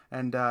guys.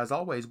 And as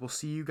always, we'll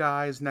see you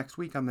guys next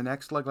week on the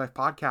next Leg Life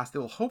podcast.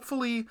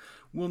 It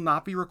will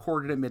not be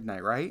recorded at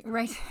midnight, right?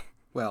 Right.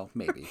 Well,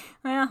 maybe.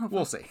 Well,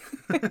 we'll see.